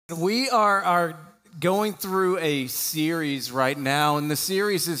We are going through a series right now, and the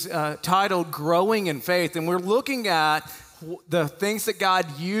series is titled Growing in Faith, and we're looking at the things that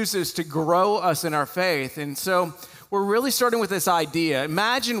God uses to grow us in our faith. And so we're really starting with this idea.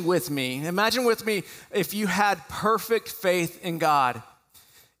 Imagine with me if you had perfect faith in God.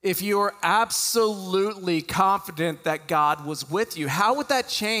 If you were absolutely confident that God was with you, how would that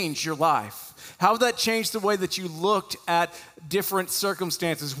change your life? How would that change the way that you looked at different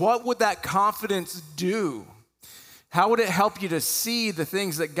circumstances? What would that confidence do? How would it help you to see the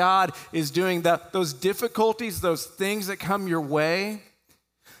things that God is doing, those difficulties, those things that come your way,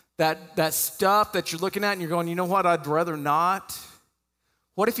 that stuff that you're looking at and you're going, you know what, I'd rather not?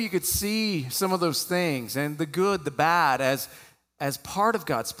 What if you could see some of those things and the good, the bad as part of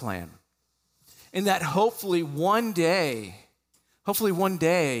God's plan? And that hopefully one day,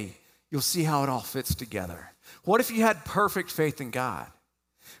 you'll see how it all fits together. What if you had perfect faith in God?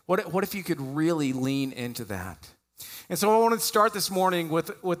 What if you could really lean into that? And so I wanted to start this morning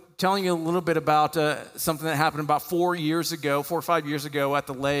with telling you a little bit about something that happened about 4 or 5 years ago at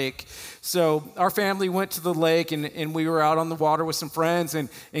the lake. So our family went to the lake, and we were out on the water with some friends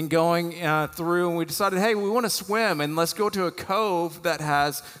and going through, and we decided, hey, we want to swim, and let's go to a cove that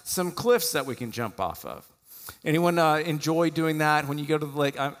has some cliffs that we can jump off of. Anyone enjoy doing that when you go to the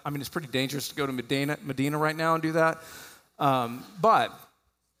lake? I mean, it's pretty dangerous to go to Medina right now and do that. But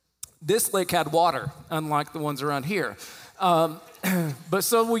this lake had water, unlike the ones around here. But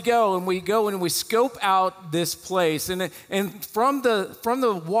so we go and we scope out this place, and from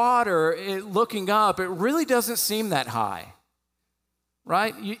the water, looking up, it really doesn't seem that high.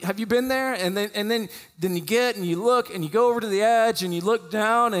 Right? Have you been there? And then you get and you look and you go over to the edge and you look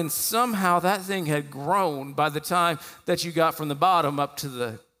down, and somehow that thing had grown by the time that you got from the bottom up to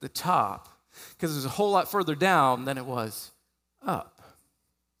the top, because it was a whole lot further down than it was up.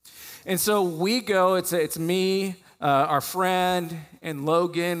 And so we go, it's me, our friend, and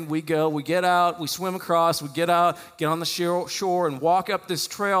Logan. We go, we get out, we swim across, we get out, get on the shore and walk up this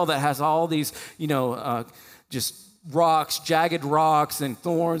trail that has all these, just rocks, jagged rocks and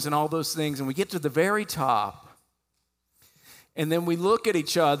thorns and all those things. And we get to the very top. And then we look at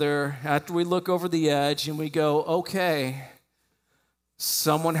each other after we look over the edge and we go, okay,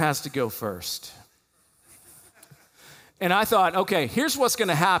 someone has to go first. And I thought, okay, here's what's going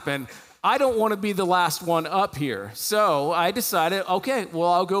to happen. I don't want to be the last one up here. So I decided, okay,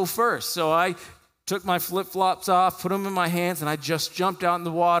 well, I'll go first. So I took my flip-flops off, put them in my hands, and I just jumped out in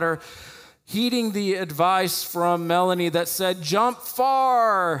the water, heeding the advice from Melanie that said, jump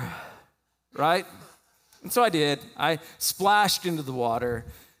far, right? And so I did. I splashed into the water,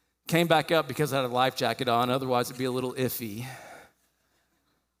 came back up because I had a life jacket on, otherwise it'd be a little iffy.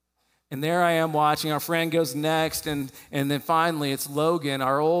 And there I am watching. Our friend goes next, and then finally it's Logan,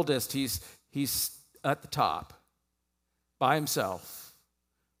 our oldest. He's at the top by himself,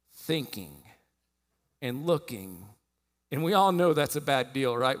 thinking and looking. And we all know that's a bad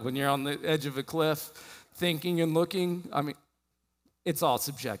deal, right? When you're on the edge of a cliff, thinking and looking. I mean, it's all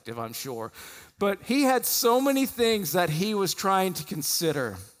subjective, I'm sure. But he had so many things that he was trying to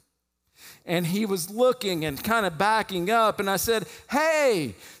consider. And he was looking and kind of backing up. And I said,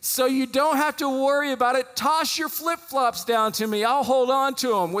 hey, so you don't have to worry about it. Toss your flip-flops down to me. I'll hold on to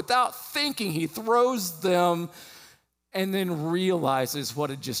them. Without thinking, he throws them and then realizes what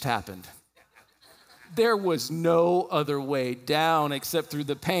had just happened. There was no other way down except through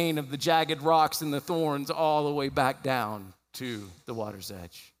the pain of the jagged rocks and the thorns all the way back down to the water's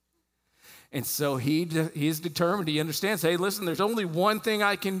edge. And so he's determined. He understands, hey, listen, there's only one thing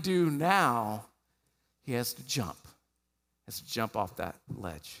I can do now. He has to jump. He has to jump off that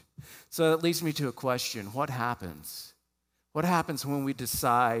ledge. So that leads me to a question. What happens? What happens when we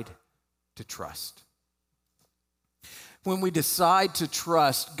decide to trust? When we decide to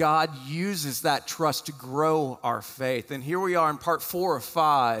trust, God uses that trust to grow our faith. And here we are in part 4 of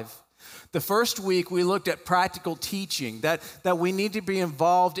 5. The first week, we looked at practical teaching, that we need to be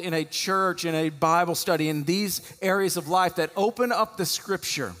involved in a church, in a Bible study, in these areas of life that open up the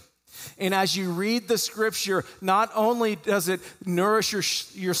Scripture. And as you read the Scripture, not only does it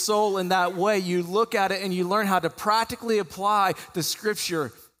nourish your soul in that way, you look at it and you learn how to practically apply the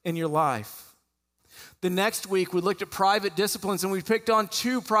Scripture in your life. The next week, we looked at private disciplines, and we picked on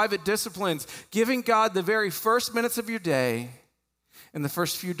 2 private disciplines: giving God the very first minutes of your day and the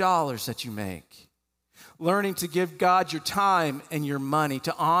first few dollars that you make. Learning to give God your time and your money,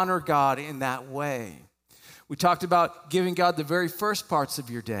 to honor God in that way. We talked about giving God the very first parts of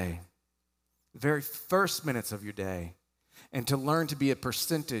your day, the very first minutes of your day, and to learn to be a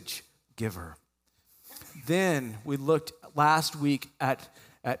percentage giver. Then we looked last week at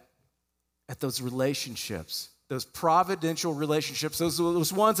at those relationships, those providential relationships,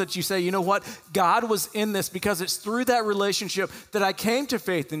 those ones that you say, you know what, God was in this because it's through that relationship that I came to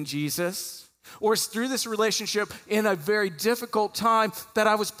faith in Jesus, or it's through this relationship in a very difficult time that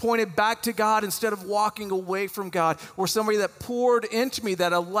I was pointed back to God instead of walking away from God, or somebody that poured into me,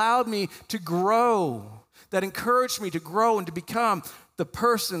 that allowed me to grow, that encouraged me to grow and to become the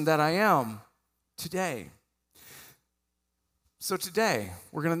person that I am today. So today,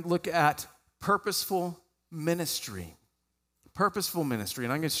 we're going to look at purposeful ministry. Purposeful ministry.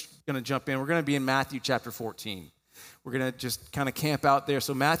 And I'm just going to jump in. We're going to be in Matthew chapter 14. We're going to just kind of camp out there.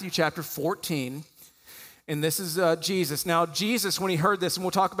 So Matthew chapter 14, and this is Jesus. Now, Jesus, when he heard this, and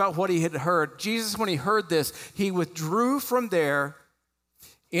we'll talk about what he had heard. Jesus, when he heard this, he withdrew from there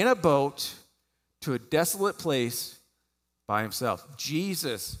in a boat to a desolate place by himself.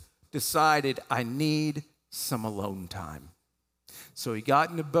 Jesus decided, I need some alone time. So he got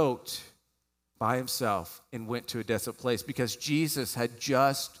in a boat by himself and went to a desolate place because Jesus had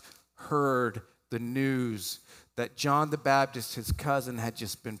just heard the news that John the Baptist, his cousin, had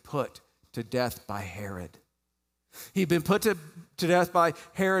just been put to death by Herod. He'd been put to death by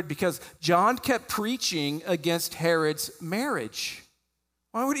Herod because John kept preaching against Herod's marriage.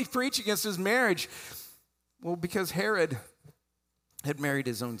 Why would he preach against his marriage? Well, because Herod had married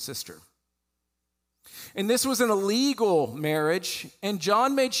his own sister. And this was an illegal marriage, and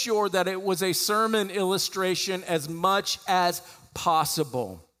John made sure that it was a sermon illustration as much as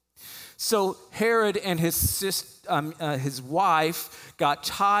possible. So Herod and his wife got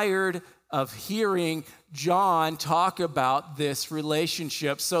tired of hearing John talk about this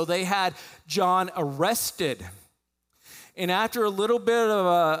relationship, so they had John arrested. And after a little bit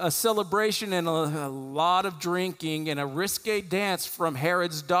of a celebration and a lot of drinking and a risque dance from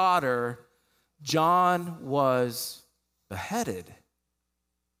Herod's daughter, John was beheaded.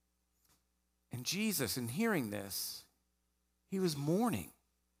 And Jesus, in hearing this, he was mourning.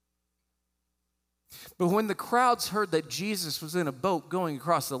 But when the crowds heard that Jesus was in a boat going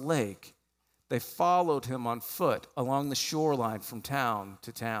across the lake, they followed him on foot along the shoreline from town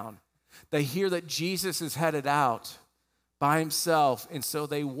to town. They hear that Jesus is headed out by himself, and so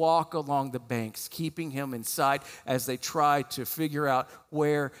they walk along the banks, keeping him in sight as they try to figure out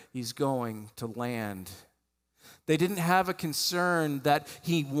where he's going to land. They didn't have a concern that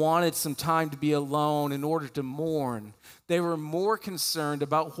he wanted some time to be alone in order to mourn. They were more concerned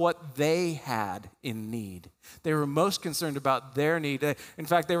about what they had in need. They were most concerned about their need. In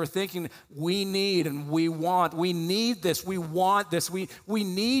fact, they were thinking, we need and we want. We need this. We want this. We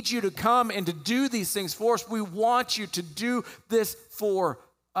need you to come and to do these things for us. We want you to do this for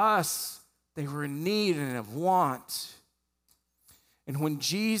us. They were in need and of want. And when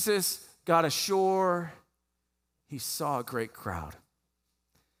Jesus got ashore, he saw a great crowd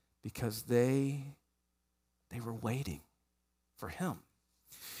because they were waiting for him.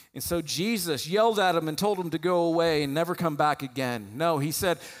 And so Jesus yelled at him and told him to go away and never come back again. No, he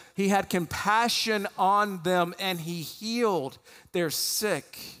said he had compassion on them and he healed their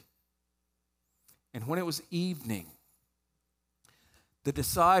sick. And when it was evening, the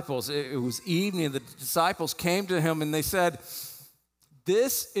disciples came to him and they said,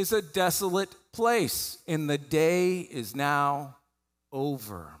 this is a desolate place and the day is now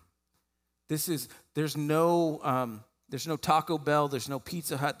over. There's no Taco Bell, there's no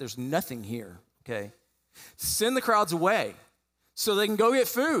Pizza Hut, there's nothing here, okay? Send the crowds away so they can go get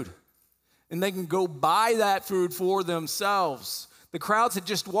food and they can go buy that food for themselves. The crowds had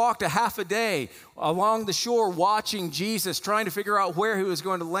just walked a half a day along the shore watching Jesus, trying to figure out where he was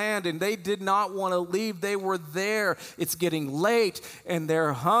going to land, and they did not want to leave. They were there. It's getting late, and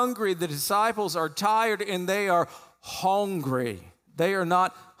they're hungry. The disciples are tired, and they are hungry. They are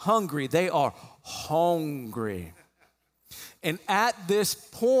not hungry. They are hungry. And at this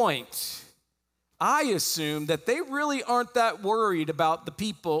point, I assume that they really aren't that worried about the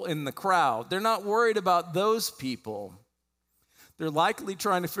people in the crowd. They're not worried about those people. They're likely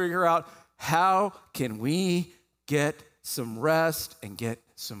trying to figure out, how can we get some rest and get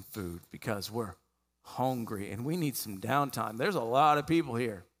some food because we're hungry and we need some downtime. There's a lot of people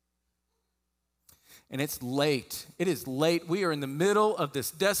here. And it's late. It is late. We are in the middle of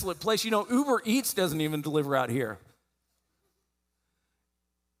this desolate place. You know, Uber Eats doesn't even deliver out here.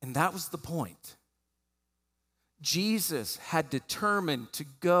 And that was the point. Jesus had determined to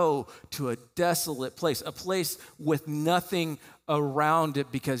go to a desolate place, a place with nothing around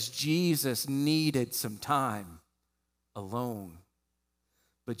it, because Jesus needed some time alone.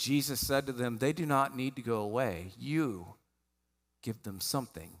 But Jesus said to them, they do not need to go away. You give them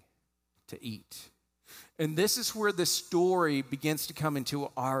something to eat. And this is where the story begins to come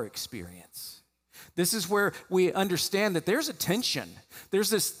into our experience. This is where we understand that there's a tension. There's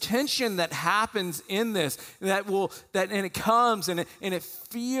this tension that happens in this and it comes and it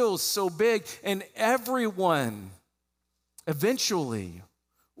feels so big, and everyone eventually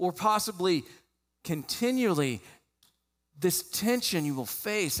or possibly continually, this tension you will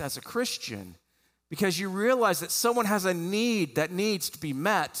face as a Christian because you realize that someone has a need that needs to be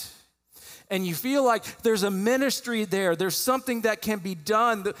met. And you feel like there's a ministry there. There's something that can be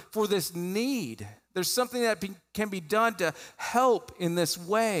done for this need. There's something that can be done to help in this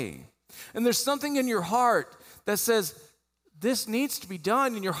way. And there's something in your heart that says, this needs to be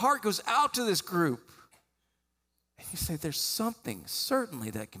done. And your heart goes out to this group. And you say, there's something certainly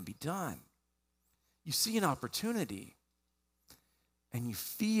that can be done. You see an opportunity. And you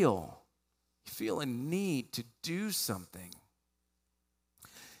feel a need to do something.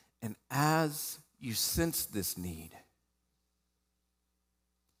 And as you sense this need,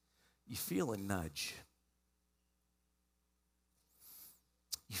 you feel a nudge.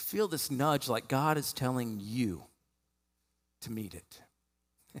 You feel this nudge like God is telling you to meet it.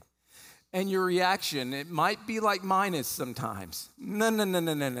 And your reaction, it might be like mine is sometimes. No.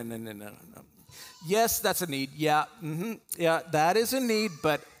 Yes, that's a need. Yeah, yeah, that is a need,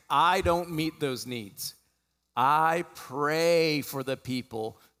 but I don't meet those needs. I pray for the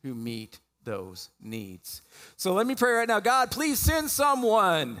people who meet those needs. So let me pray right now. God, please send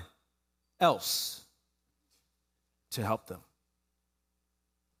someone else to help them.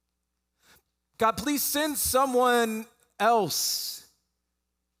 God, please send someone else.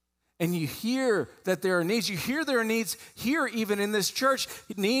 And you hear that there are needs. You hear there are needs here, even in this church,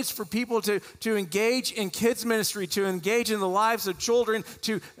 needs for people to engage in kids ministry, to engage in the lives of children,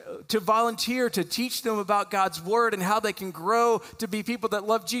 to volunteer, to teach them about God's word and how they can grow to be people that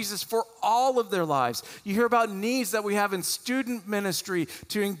love Jesus for all of their lives. You hear about needs that we have in student ministry,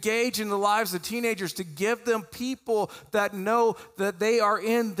 to engage in the lives of teenagers, to give them people that know that they are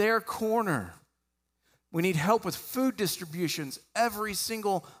in their corner. We need help with food distributions every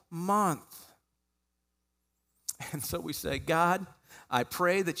single month. And so we say, God, I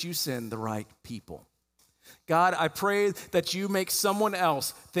pray that you send the right people. God, I pray that you make someone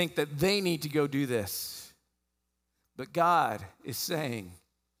else think that they need to go do this. But God is saying,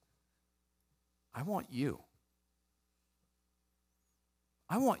 I want you.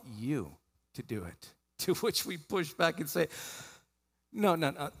 I want you to do it. To which we push back and say,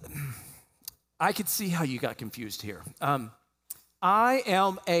 no. I could see how you got confused here. I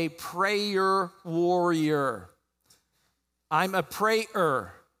am a prayer warrior. I'm a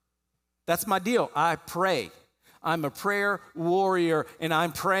prayer. That's my deal. I pray. I'm a prayer warrior, and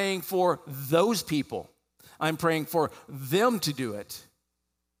I'm praying for those people. I'm praying for them to do it.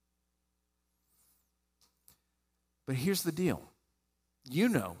 But here's the deal. You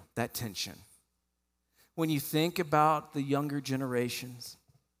know that tension. When you think about the younger generations,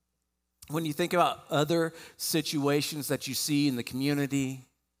 when you think about other situations that you see in the community,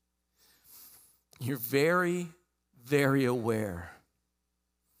 you're very, very aware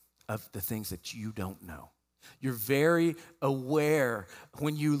of the things that you don't know. You're very aware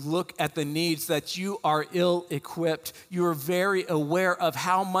when you look at the needs that you are ill-equipped. You are very aware of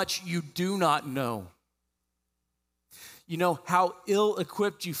how much you do not know. You know how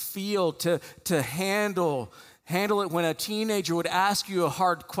ill-equipped you feel to handle it when a teenager would ask you a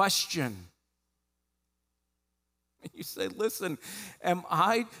hard question. And you say, listen, am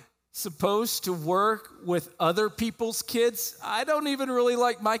I supposed to work with other people's kids? I don't even really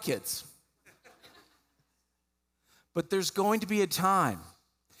like my kids. But there's going to be a time,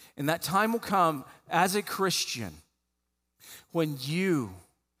 and that time will come as a Christian when you're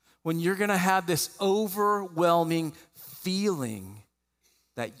going to have this overwhelming feeling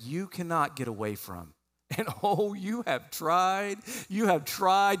that you cannot get away from. And you have tried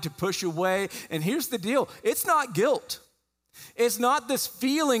to push away. And here's the deal, it's not guilt. It's not this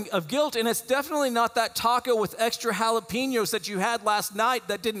feeling of guilt, and it's definitely not that taco with extra jalapenos that you had last night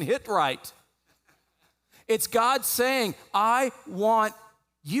that didn't hit right. It's God saying, I want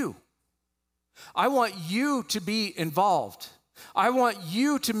you. I want you to be involved. I want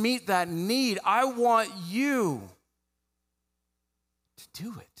you to meet that need. I want you to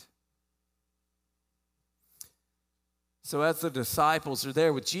do it. So as the disciples are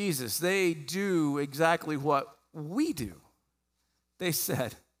there with Jesus, they do exactly what we do. They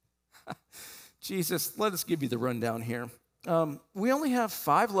said, Jesus, let us give you the rundown here. We only have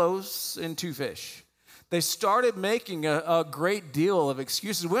 5 loaves and 2 fish. They started making a great deal of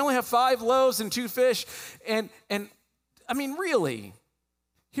excuses. We only have 5 loaves and 2 fish. And I mean, really,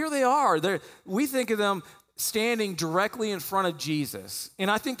 Here they are. We think of them standing directly in front of Jesus. And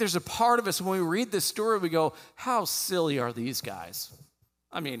I think there's a part of us when we read this story, we go, how silly are these guys?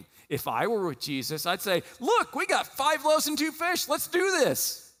 I mean, if I were with Jesus, I'd say, look, we got 5 loaves and 2 fish. Let's do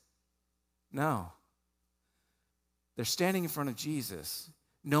this. No. They're standing in front of Jesus,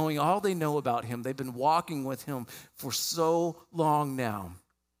 knowing all they know about him. They've been walking with him for so long now.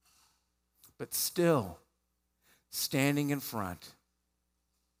 But still, standing in front.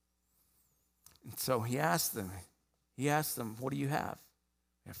 And so he asked them, what do you have?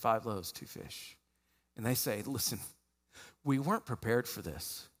 They have 5 loaves, 2 fish. And they say, listen, we weren't prepared for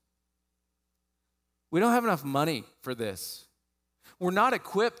this. We don't have enough money for this. We're not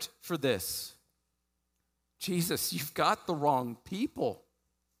equipped for this. Jesus, you've got the wrong people.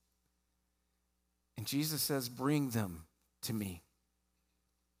 And Jesus says, bring them to me.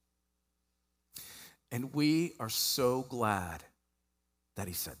 And we are so glad that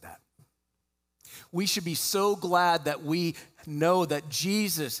he said that. We should be so glad that we know that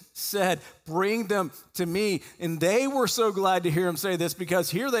Jesus said, bring them to me. And they were so glad to hear him say this because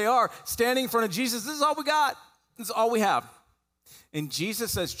here they are standing in front of Jesus. This is all we got. This is all we have. And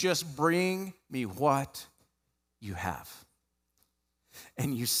Jesus says, just bring me what you have.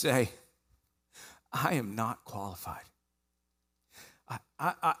 And you say, I am not qualified.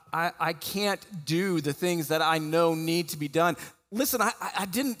 I can't do the things that I know need to be done. Listen, I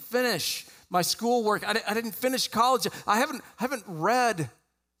didn't finish my schoolwork. I didn't finish college. I haven't read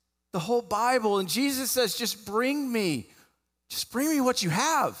the whole Bible. And Jesus says, just bring me what you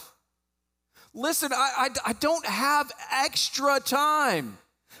have. Listen, I don't have extra time.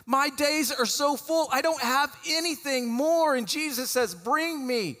 My days are so full. I don't have anything more. And Jesus says, bring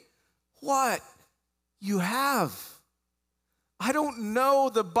me what you have. I don't know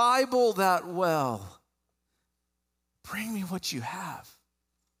the Bible that well. Bring me what you have.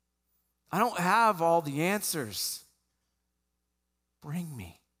 I don't have all the answers. Bring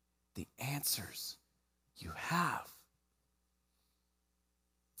me the answers you have.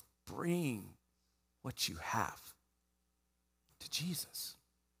 Bring what you have to Jesus.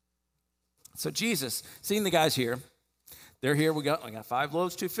 So Jesus, seeing the guys here, they're here, I got 5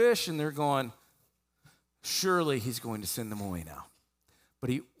 loaves, 2 fish, and they're going, surely he's going to send them away now. But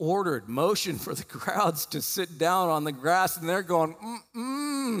he motioned for the crowds to sit down on the grass, and they're going,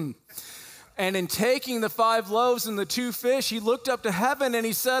 And in taking the 5 loaves and the 2 fish, he looked up to heaven and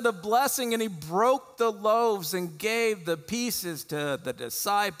he said a blessing, and he broke the loaves and gave the pieces to the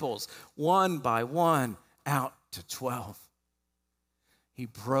disciples, one by one, out to 12. He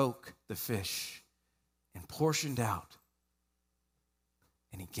broke the fish and portioned out,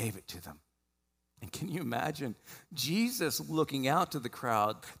 and he gave it to them. And can you imagine Jesus looking out to the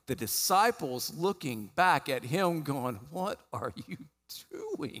crowd, the disciples looking back at him going, what are you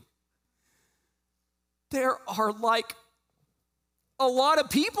doing? There are like a lot of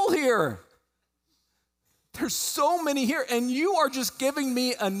people here. There's so many here, and you are just giving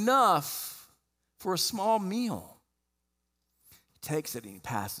me enough for a small meal. He takes it and he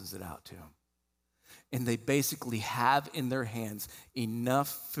passes it out to him. And they basically have in their hands enough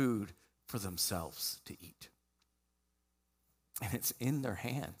food for themselves to eat. And it's in their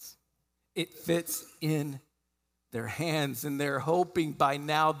hands. It fits in their hands, and they're hoping by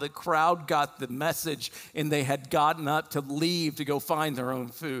now the crowd got the message and they had gotten up to leave to go find their own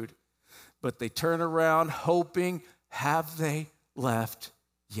food. But they turn around hoping, have they left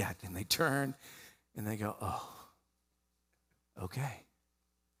yet? And they turn and they go, oh, okay.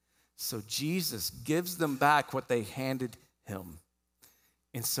 So Jesus gives them back what they handed him.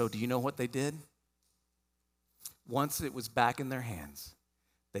 And so do you know what they did? Once it was back in their hands,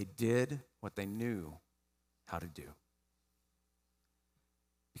 they did what they knew how to do.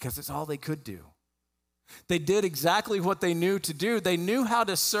 Because it's all they could do. They did exactly what they knew to do. They knew how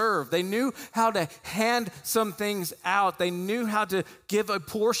to serve. They knew how to hand some things out. They knew how to give a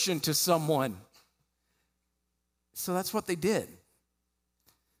portion to someone. So that's what they did.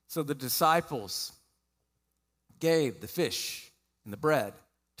 So the disciples gave the fish and the bread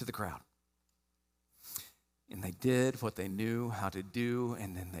to the crowd. And they did what they knew how to do,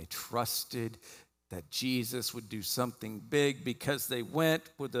 and then they trusted that Jesus would do something big because they went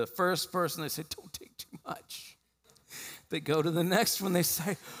with the first person. They said, don't take too much. They go to the next one. They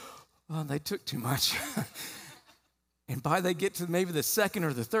say, well, they took too much. And by they get to maybe the second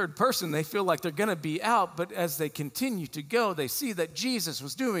or the third person, they feel like they're going to be out. But as they continue to go, they see that Jesus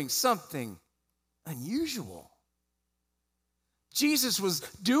was doing something unusual. Jesus was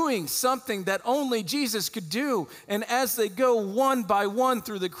doing something that only Jesus could do. And as they go one by one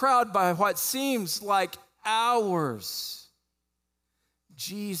through the crowd by what seems like hours,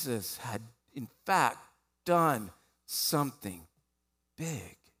 Jesus had, in fact, done something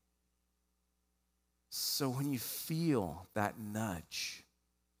big. So when you feel that nudge,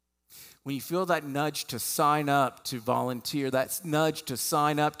 when you feel that nudge to sign up to volunteer, that nudge to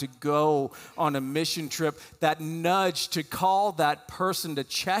sign up to go on a mission trip, that nudge to call that person to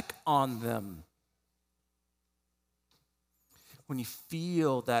check on them, when you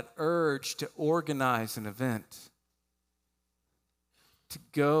feel that urge to organize an event, to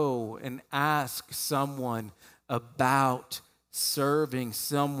go and ask someone about serving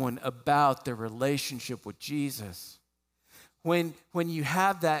someone, about their relationship with Jesus, when you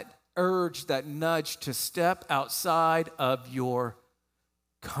have that urge, that nudge to step outside of your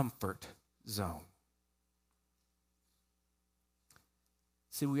comfort zone.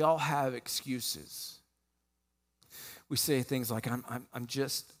 See, we all have excuses. We say things like, I'm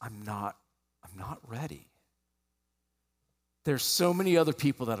not ready. There's so many other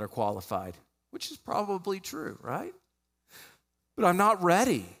people that are qualified, which is probably true, right? But I'm not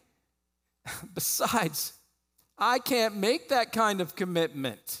ready. Besides, I can't make that kind of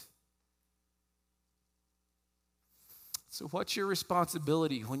commitment. So what's your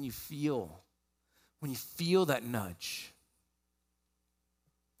responsibility when you feel that nudge?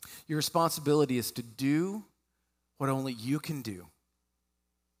 Your responsibility is to do what only you can do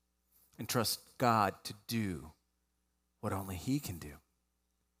and trust God to do what only He can do.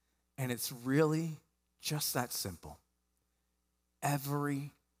 And it's really just that simple.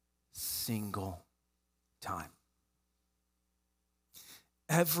 Every single time.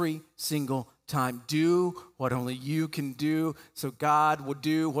 Every single time. Do what only you can do so God will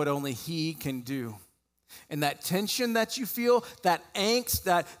do what only He can do. And that tension that you feel, that angst,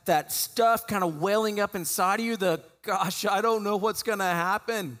 that stuff kind of welling up inside of you, gosh, I don't know what's going to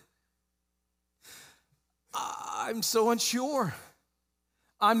happen. I'm so unsure.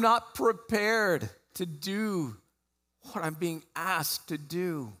 I'm not prepared to do what I'm being asked to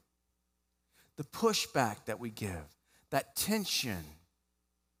do. The pushback that we give, that tension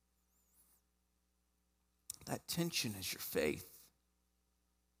is your faith.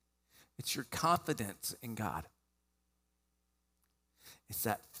 It's your confidence in God. It's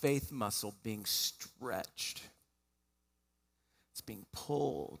that faith muscle being stretched. It's being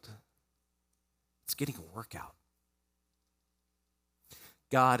pulled. It's getting a workout.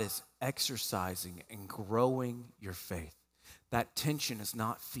 God is exercising and growing your faith. That tension is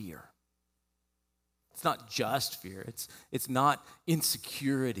not fear. It's not just fear. It's not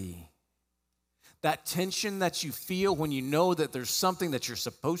insecurity. That tension that you feel when you know that there's something that you're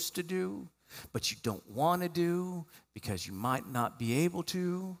supposed to do, but you don't want to do because you might not be able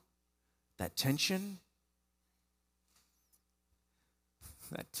to, that tension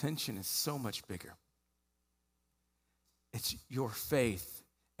is so much bigger. It's your faith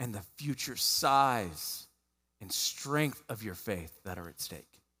and the future size and strength of your faith that are at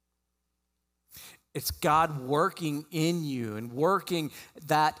stake. It's God working in you and working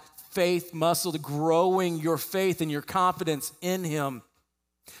that faith muscle, to growing your faith and your confidence in Him,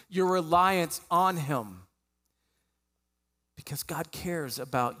 your reliance on Him, because God cares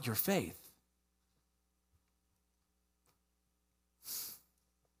about your faith.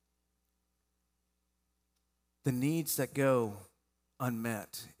 The needs that go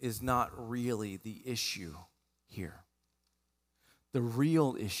unmet is not really the issue here. The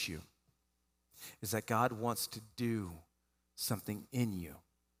real issue is that God wants to do something in you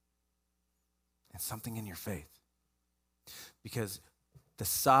and something in your faith. Because the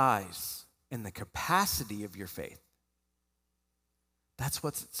size and the capacity of your faith, that's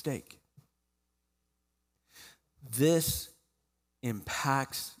what's at stake. This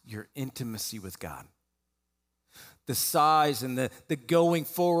impacts your intimacy with God. The size and the going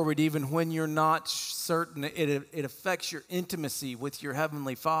forward, even when you're not certain, it affects your intimacy with your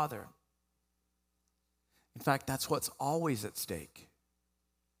Heavenly Father. In fact, that's what's always at stake.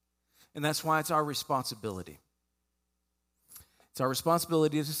 And that's why it's our responsibility. It's our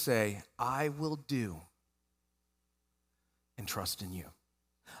responsibility to say, I will do and trust in you.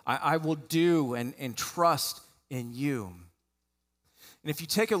 I will do and trust in you. And if you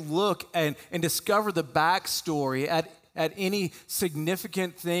take a look and discover the backstory at any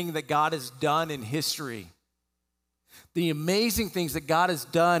significant thing that God has done in history, the amazing things that God has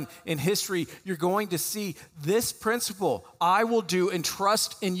done in history, you're going to see this principle, I will do and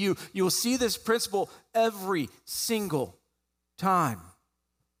trust in you. You will see this principle every single time.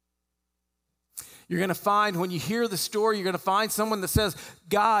 You're going to find, when you hear the story, you're going to find someone that says,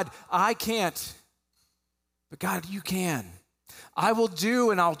 God, I can't, but God, you can. I will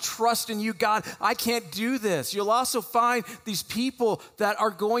do and I'll trust in you, God. I can't do this. You'll also find these people that are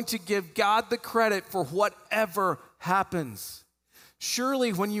going to give God the credit for whatever happens.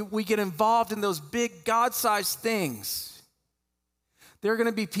 Surely when we get involved in those big God-sized things, there are going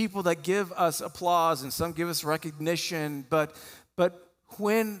to be people that give us applause and some give us recognition, but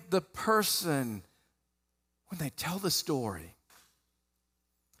when the person, when they tell the story,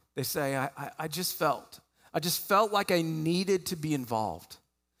 they say, I just felt like I needed to be involved.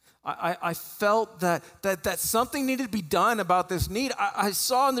 I felt that something needed to be done about this need. I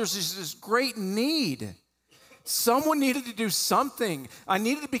saw and there's this great need. Someone needed to do something. I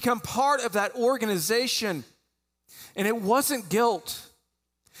needed to become part of that organization. And it wasn't guilt.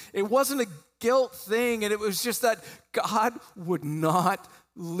 It wasn't a guilt thing. And it was just that God would not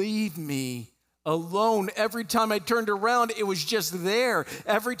leave me alone. Every time I turned around, it was just there.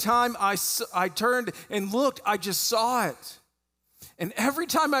 Every time I turned and looked, I just saw it. And every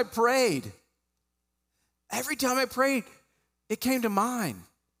time I prayed, it came to mind.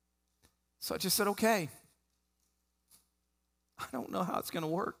 So I just said, okay. I don't know how it's going to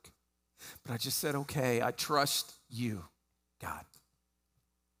work, but I just said, okay, I trust you, God.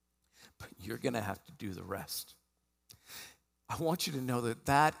 But you're going to have to do the rest. I want you to know that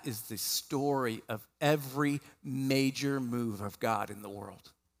that is the story of every major move of God in the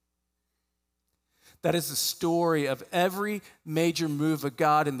world. That is the story of every major move of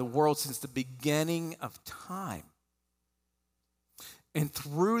God in the world since the beginning of time. And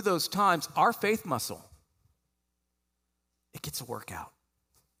through those times, our faith muscle, it gets a workout.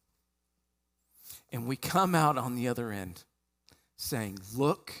 And we come out on the other end saying,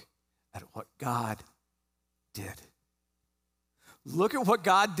 look at what God did. Look at what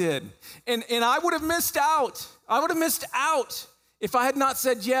God did. And I would have missed out. I would have missed out if I had not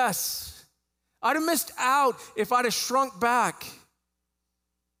said yes. I'd have missed out if I'd have shrunk back.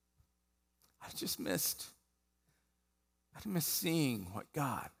 I'd missed seeing what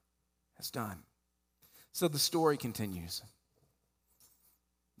God has done. So the story continues.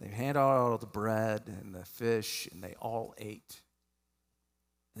 They hand out all the bread and the fish, and they all ate.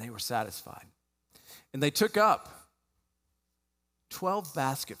 And they were satisfied. And they took up 12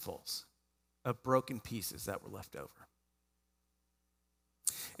 basketfuls of broken pieces that were left over.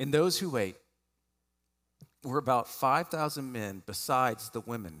 And those who ate were about 5,000 men besides the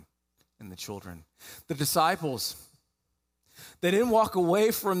women and the children. The disciples, they didn't walk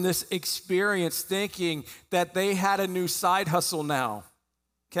away from this experience thinking that they had a new side hustle now,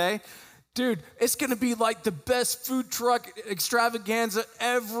 okay? Dude, it's going to be like the best food truck extravaganza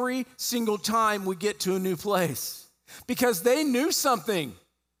every single time we get to a new place. Because they knew something.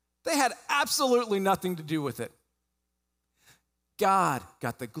 They had absolutely nothing to do with it. God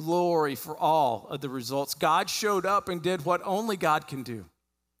got the glory for all of the results. God showed up and did what only God can do.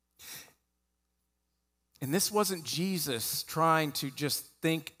 And this wasn't Jesus trying to just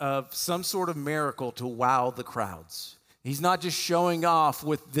think of some sort of miracle to wow the crowds. He's not just showing off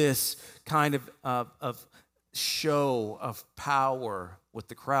with this kind of show of power with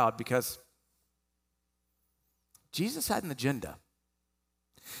the crowd, because Jesus had an agenda.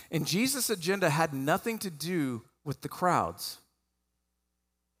 And Jesus' agenda had nothing to do with the crowds.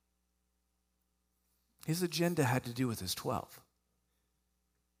 His agenda had to do with his 12.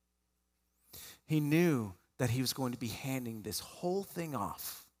 He knew that he was going to be handing this whole thing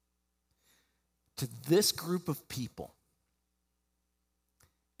off to this group of people.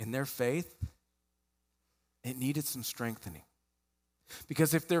 In their faith, it needed some strengthening.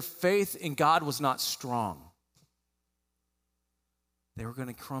 Because if their faith in God was not strong, they were going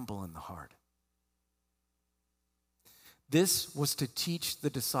to crumble in the heart. This was to teach the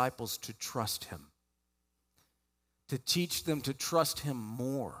disciples to trust him, to teach them to trust him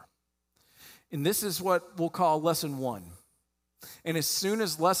more. And this is what we'll call lesson 1. And as soon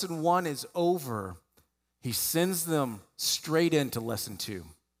as lesson 1 is over, he sends them straight into lesson 2.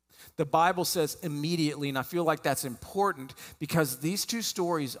 The Bible says immediately, and I feel like that's important because these two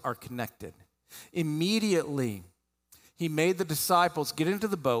stories are connected. Immediately, he made the disciples get into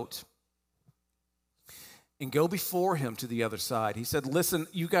the boat and go before him to the other side. He said, listen,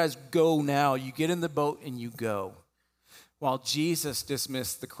 you guys go now. You get in the boat and you go. While Jesus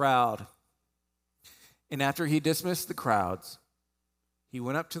dismissed the crowd. And after he dismissed the crowds, he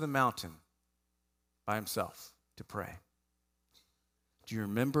went up to the mountain by himself to pray. Do you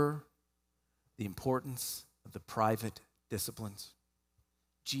remember the importance of the private disciplines?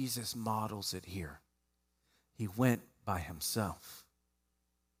 Jesus models it here. He went by himself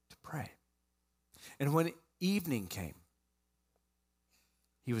to pray. And when evening came,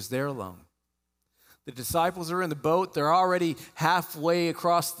 he was there alone. The disciples are in the boat. They're already halfway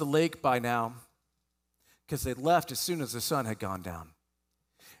across the lake by now because they left as soon as the sun had gone down.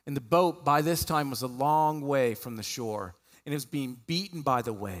 And the boat by this time was a long way from the shore, and it was being beaten by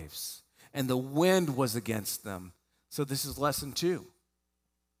the waves, and the wind was against them. So this is lesson 2.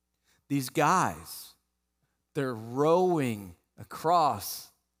 These guys, they're rowing across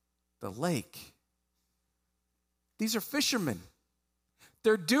the lake. These are fishermen.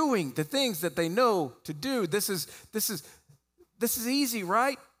 They're doing the things that they know to do. This is easy,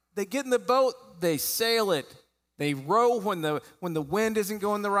 right? They get in the boat, they sail it. They row when the wind isn't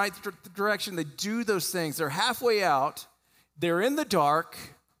going the right direction. They do those things. They're halfway out. They're in the dark,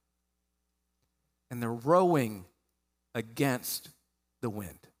 and they're rowing against the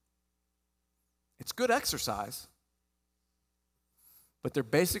wind. It's good exercise, but they're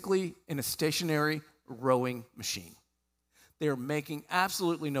basically in a stationary rowing machine. They are making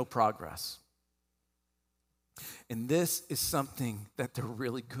absolutely no progress. And this is something that they're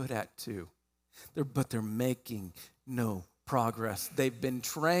really good at too. But they're making no progress. They've been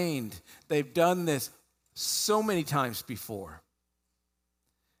trained. They've done this so many times before.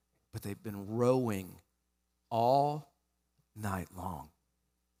 But they've been rowing all night long.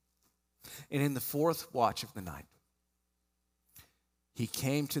 And in the 4th watch of the night, he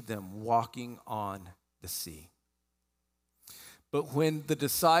came to them walking on the sea. But when the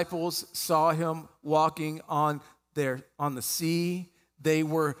disciples saw him walking on the sea, they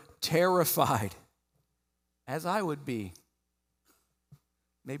were terrified, as I would be.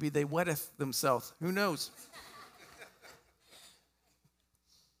 Maybe they wetteth themselves. Who knows?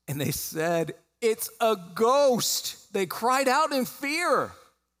 And they said, "It's a ghost." They cried out in fear.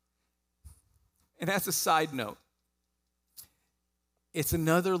 And as a side note, it's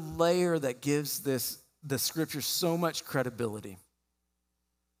another layer that gives the scripture so much credibility.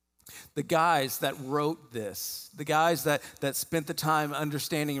 The guys that wrote this, the guys that spent the time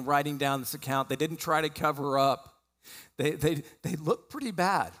understanding and writing down this account, they didn't try to cover up. They look pretty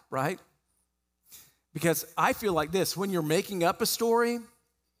bad, right? Because I feel like this, when you're making up a story,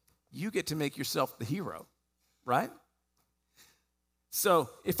 you get to make yourself the hero, right? So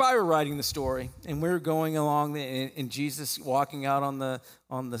if I were writing the story and we were going along and Jesus walking out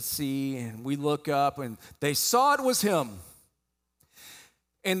on the sea, and we look up and they saw it was him,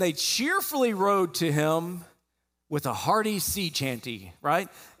 and they cheerfully rowed to him with a hearty sea chanty, right?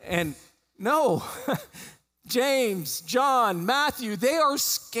 And no, James, John, Matthew, they are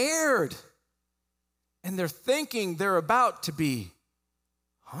scared. And they're thinking they're about to be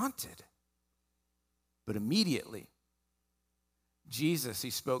haunted. But immediately, Jesus,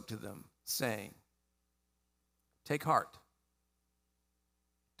 he spoke to them, saying, "Take heart.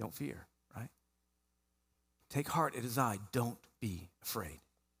 Don't fear," right? "Take heart, it is I. Don't be afraid."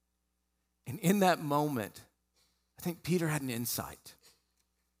 And in that moment, I think Peter had an insight.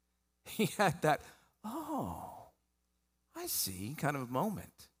 He had that, "Oh, I see," kind of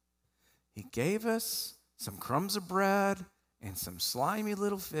moment. He gave us some crumbs of bread and some slimy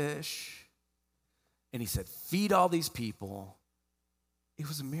little fish. And he said, "Feed all these people." It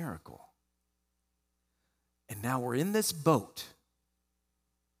was a miracle. And now we're in this boat.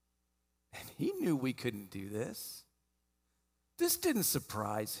 And he knew we couldn't do this. This didn't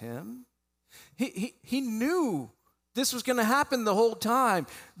surprise him. He knew this was going to happen the whole time.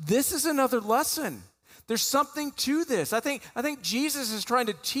 This is another lesson. There's something to this. I think Jesus is trying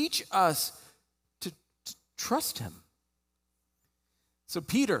to teach us to trust him. So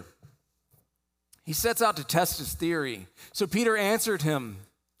Peter, he sets out to test his theory. So Peter answered him.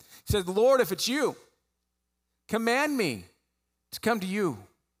 He said, "Lord, if it's you, command me to come to you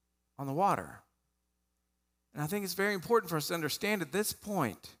on the water." And I think it's very important for us to understand at this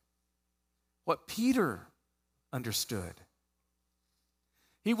point what Peter understood.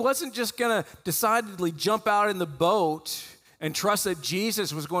 He wasn't just going to decidedly jump out in the boat and trust that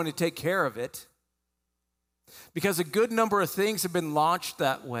Jesus was going to take care of it. Because a good number of things have been launched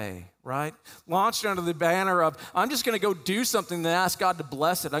that way, right? Launched under the banner of, I'm just going to go do something and ask God to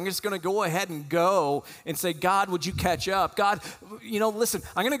bless it. I'm just going to go ahead and go and say, "God, would you catch up? God, listen,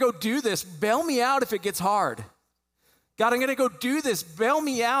 I'm going to go do this. Bail me out if it gets hard. God, I'm going to go do this. Bail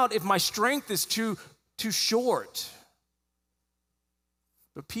me out if my strength is too short."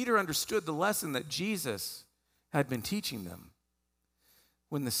 But Peter understood the lesson that Jesus had been teaching them.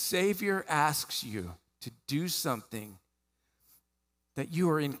 When the Savior asks you to do something that you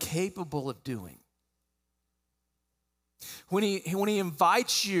are incapable of doing, when he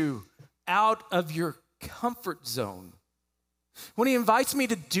invites you out of your comfort zone, when he invites me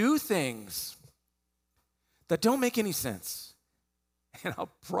to do things that don't make any sense, and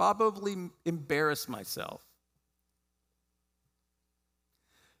I'll probably embarrass myself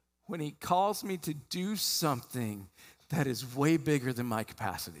when he calls me to do something that is way bigger than my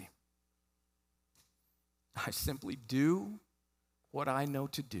capacity. I simply do what I know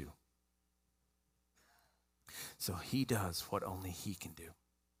to do. So he does what only he can do.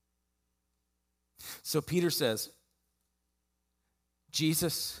 So Peter says,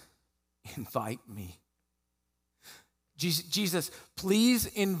 Jesus, invite me. Jesus, please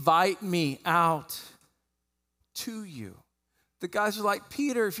invite me out to you. The guys are like,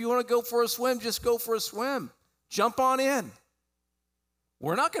 Peter, if you want to go for a swim, just go for a swim. Jump on in.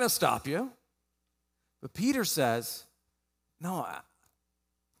 We're not going to stop you. But Peter says, no,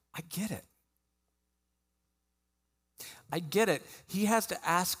 I get it. I get it. He has to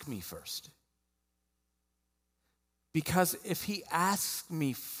ask me first. Because if he asks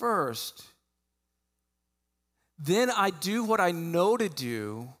me first, then I do what I know to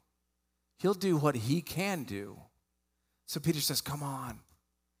do. He'll do what he can do. So Peter says, come on.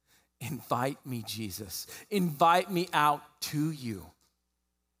 Invite me, Jesus. Invite me out to you.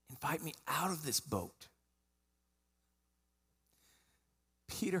 Invite me out of this boat.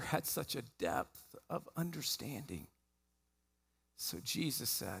 Peter had such a depth of understanding. So Jesus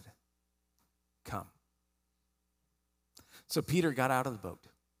said, come. So Peter got out of the boat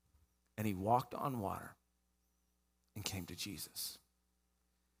and he walked on water and came to Jesus.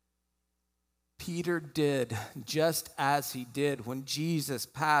 Peter did just as he did when Jesus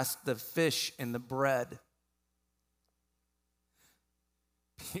passed the fish and the bread.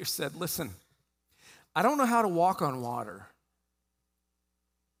 Peter said, listen, I don't know how to walk on water,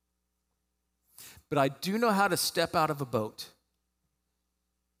 but I do know how to step out of a boat,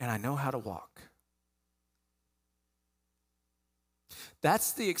 and I know how to walk.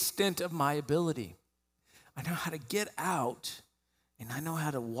 That's the extent of my ability. I know how to get out, and I know how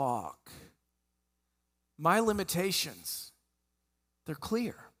to walk. My limitations, they're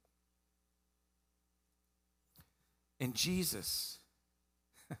clear. And Jesus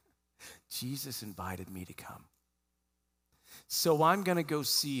invited me to come. So I'm going to go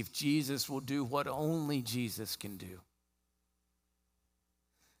see if Jesus will do what only Jesus can do.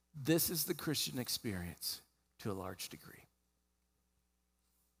 This is the Christian experience to a large degree.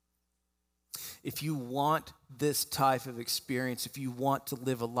 If you want this type of experience, if you want to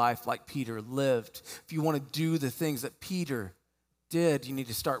live a life like Peter lived, if you want to do the things that Peter did, you need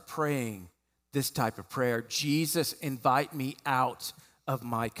to start praying this type of prayer. Jesus, invite me out of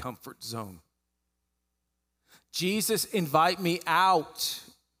my comfort zone. Jesus, invite me out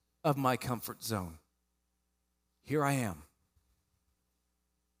of my comfort zone. Here I am.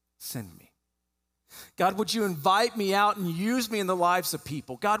 Send me. God, would you invite me out and use me in the lives of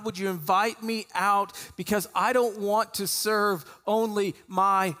people? God, would you invite me out because I don't want to serve only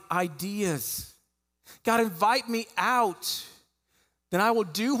my ideas. God, invite me out. Then I will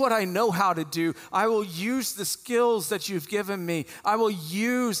do what I know how to do. I will use the skills that you've given me. I will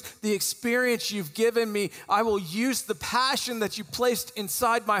use the experience you've given me. I will use the passion that you placed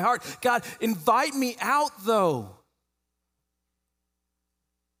inside my heart. God, invite me out though.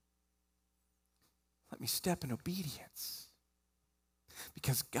 Let me step in obedience.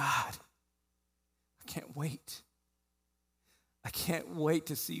 Because God, I can't wait. I can't wait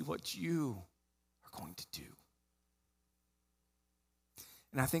to see what you are going to do.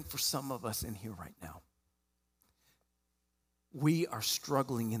 And I think for some of us in here right now, we are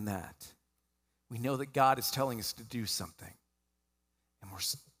struggling in that. We know that God is telling us to do something, and we're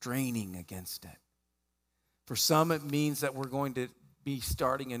straining against it. For some, it means that we're going to be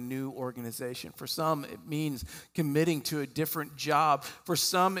starting a new organization. For some, it means committing to a different job. For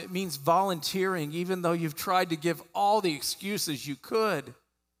some, it means volunteering, even though you've tried to give all the excuses you could.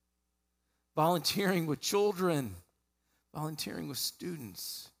 Volunteering with children, volunteering with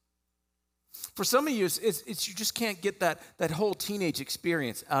students. For some of you, it's you just can't get that whole teenage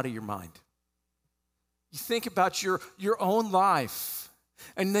experience out of your mind. You think about your own life.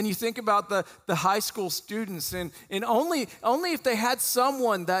 And then you think about the high school students, and only if they had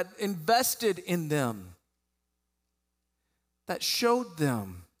someone that invested in them, that showed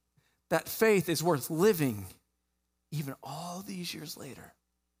them that faith is worth living, even all these years later.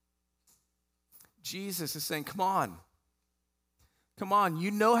 Jesus is saying, come on, you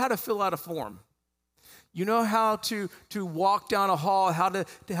know how to fill out a form. You know how to walk down a hall, how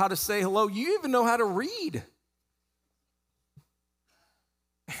to say hello. You even know how to read.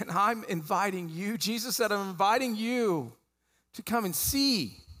 And I'm inviting you, Jesus said, I'm inviting you to come and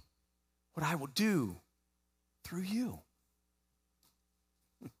see what I will do through you.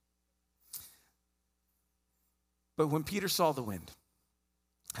 But when Peter saw the wind,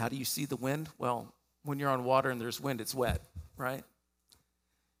 How do you see the wind? Well, when you're on water and there's wind, it's wet, right?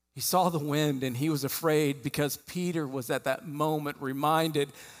 He saw the wind and he was afraid because Peter was at that moment reminded,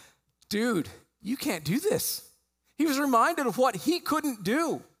 dude, you can't do this. He was reminded of what he couldn't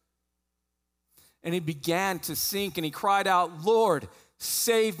do. And he began to sink and he cried out, Lord,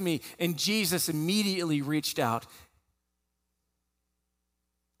 save me. And Jesus immediately reached out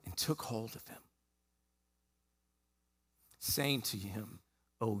and took hold of him, saying to him,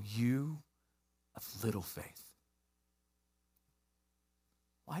 "O you of little faith,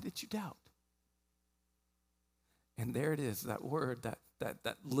 why did you doubt?" And there it is, that word,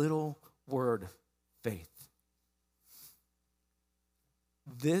 that little word, faith.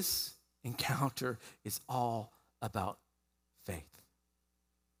 This encounter is all about faith.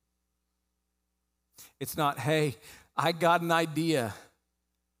 It's not, hey, I got an idea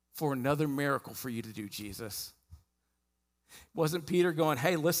for another miracle for you to do, Jesus. It wasn't Peter going,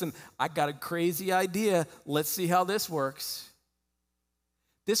 hey, listen, I got a crazy idea. Let's see how this works.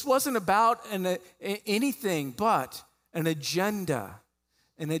 This wasn't about anything but an agenda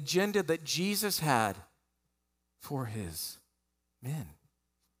that Jesus had for his men.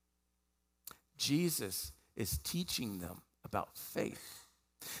 Jesus is teaching them about faith.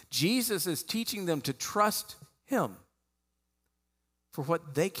 Jesus is teaching them to trust him for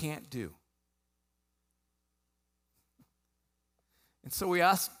what they can't do. And so we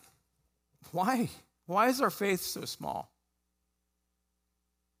ask, why? Why is our faith so small?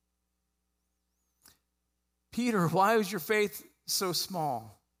 Peter, why is your faith so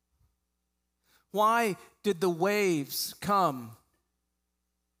small? Why did the waves come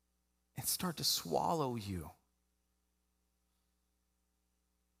and start to swallow you?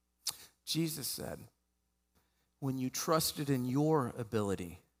 Jesus said, when you trusted in your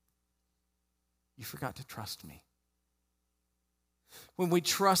ability, you forgot to trust me. When we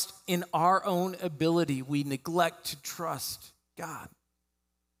trust in our own ability, we neglect to trust God.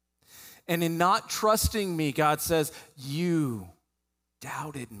 And in not trusting me, God says, you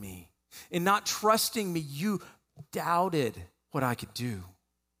doubted me. In not trusting me, you doubted what I could do.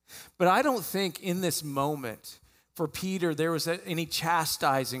 But I don't think in this moment for Peter there was any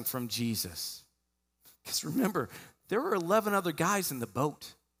chastising from Jesus. Because remember, there were 11 other guys in the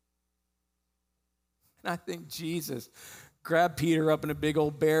boat. And I think Jesus grabbed Peter up in a big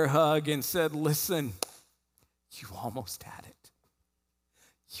old bear hug and said, listen, you almost had it.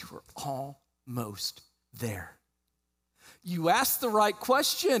 You were almost there. You asked the right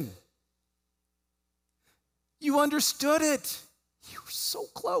question. You understood it. You were so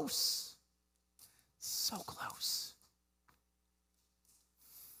close. So close.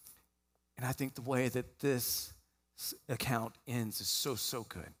 And I think the way that this account ends is so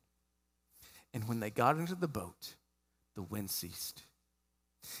good. And when they got into the boat, the wind ceased.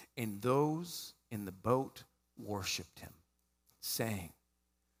 And those in the boat worshiped him, saying,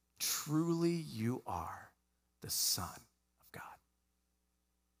 truly you are the Son of God.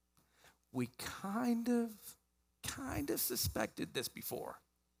 We kind of suspected this before.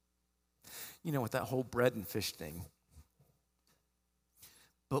 You know, with that whole bread and fish thing.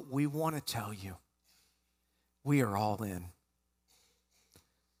 But we want to tell you, we are all in.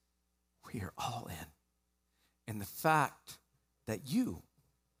 We are all in. And the fact that you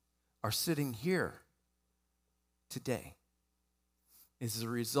are sitting here today is the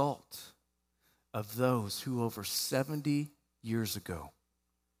result of those who over 70 years ago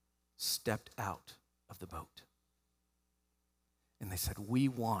stepped out of the boat. And they said, we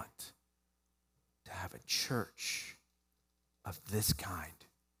want to have a church of this kind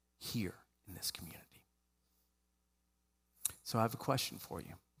here in this community. So I have a question for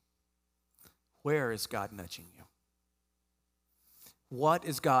you. Where is God nudging you? What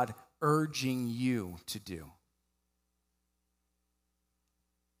is God urging you to do?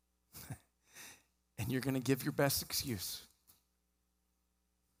 And you're going to give your best excuse.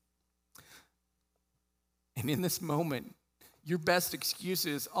 And in this moment, your best excuse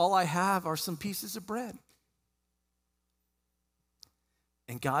is, all I have are some pieces of bread.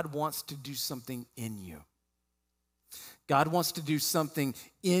 And God wants to do something in you. God wants to do something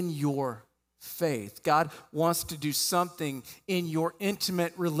in your faith. God wants to do something in your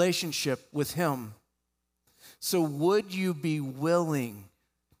intimate relationship with him. So would you be willing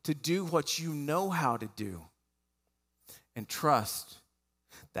to do what you know how to do and trust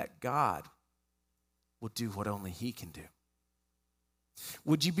that God will do what only he can do?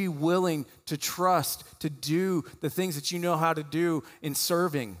 Would you be willing to trust to do the things that you know how to do in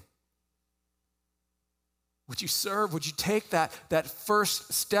serving? Would you serve? Would you take that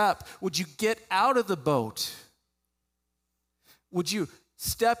first step? Would you get out of the boat? Would you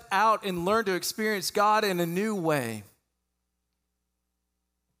Step out and learn to experience God in a new way.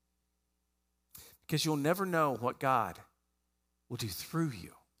 Because you'll never know what God will do through you.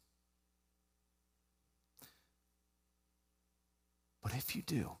 But if you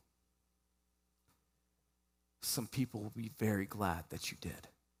do, some people will be very glad that you did.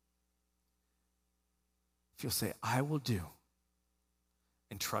 If you'll say, I will do,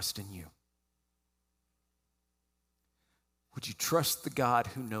 and trust in you. Would you trust the God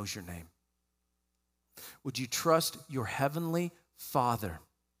who knows your name? Would you trust your heavenly Father?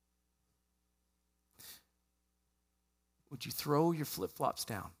 Would you throw your flip-flops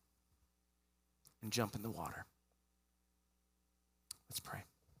down and jump in the water? Let's pray.